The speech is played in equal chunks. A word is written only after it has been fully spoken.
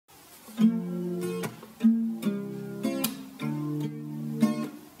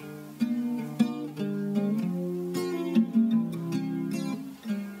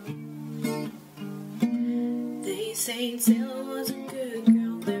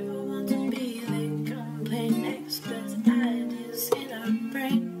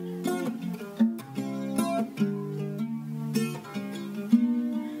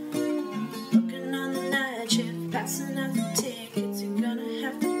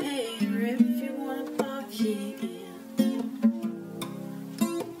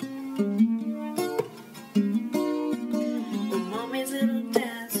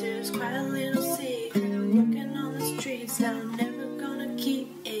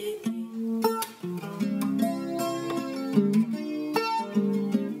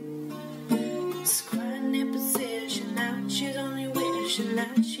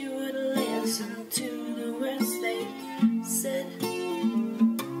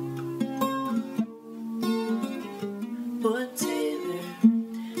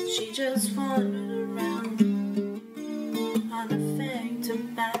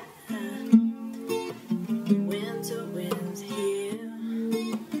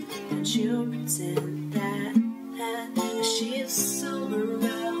pretend that she is somewhere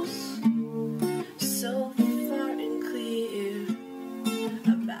else, so far and clear,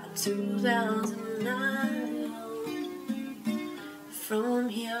 about 2,000 miles from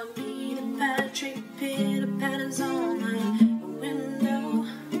here. Pitter patters on my window.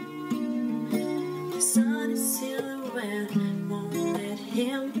 The sunny silhouette won't let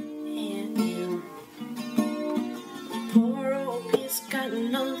him in. Poor old Pete's got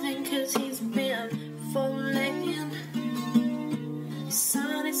nothing 'cause he's been four-legged.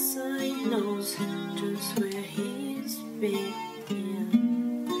 Sunny knows just where he's been.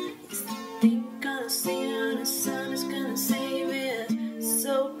 He's gonna see her, the sun is gonna save it.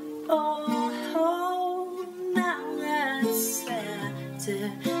 So now that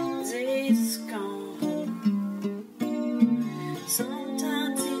Saturday's gone,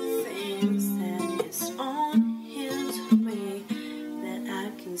 sometimes he thinks that it's on his way, that I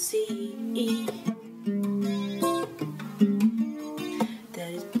can see that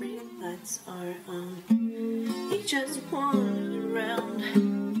his brake lights are on. He just wandered around,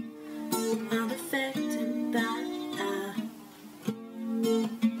 unaffected by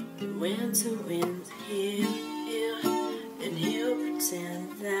winter winds here, and he'll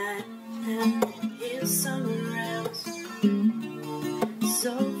pretend that he's somewhere else,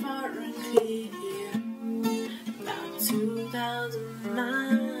 so far and clear, about 2,000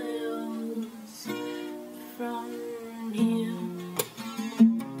 miles from here.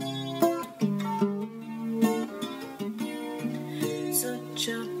 Such a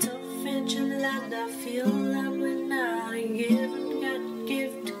tough enchilada, I feel like we're not given, got to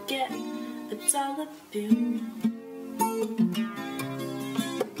give to get a dollar bill.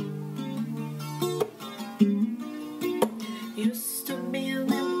 Used to be a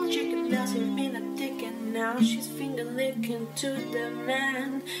little chicken, now she's been a dick, and now she's finger licking to the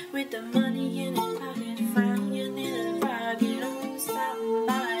man with the money in his pocket, flying in a rocket. Oh, stop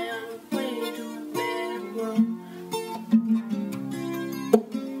by on the way to a better world.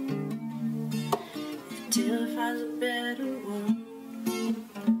 Till it finds a better world.